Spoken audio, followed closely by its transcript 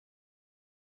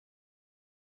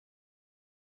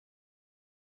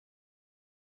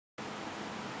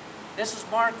This is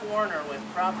Mark Warner with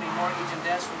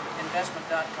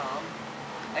PropertyMortgageInvestment.com.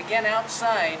 Again,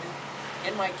 outside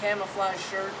in my camouflage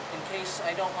shirt in case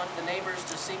I don't want the neighbors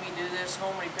to see me do this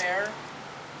home repair.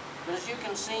 But as you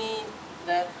can see,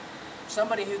 that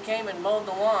somebody who came and mowed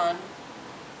the lawn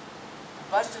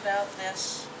busted out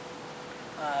this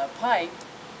pipe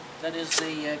that is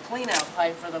the clean-out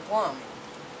pipe for the plumbing.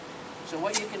 So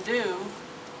what you can do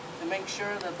to make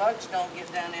sure the bugs don't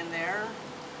get down in there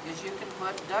is you can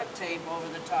put duct tape over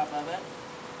the top of it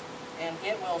and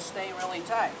it will stay really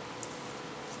tight.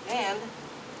 And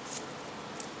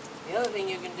the other thing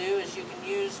you can do is you can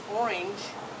use orange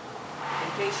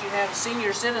in case you have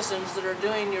senior citizens that are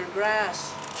doing your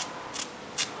grass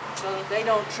so that they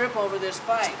don't trip over this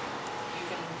pipe. You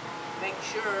can make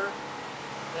sure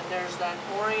that there's that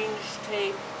orange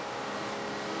tape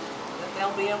that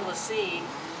they'll be able to see,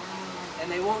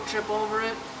 and they won't trip over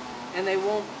it, and they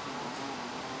won't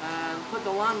put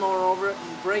the lawnmower over it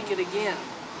and break it again,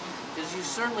 because you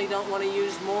certainly don't want to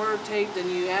use more tape than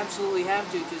you absolutely have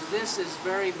to, because this is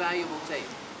very valuable tape.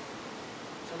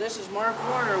 So this is Mark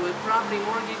Warner with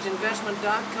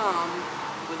PropertyMortgageInvestment.com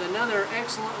with another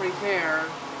excellent repair,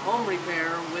 home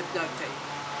repair with duct tape.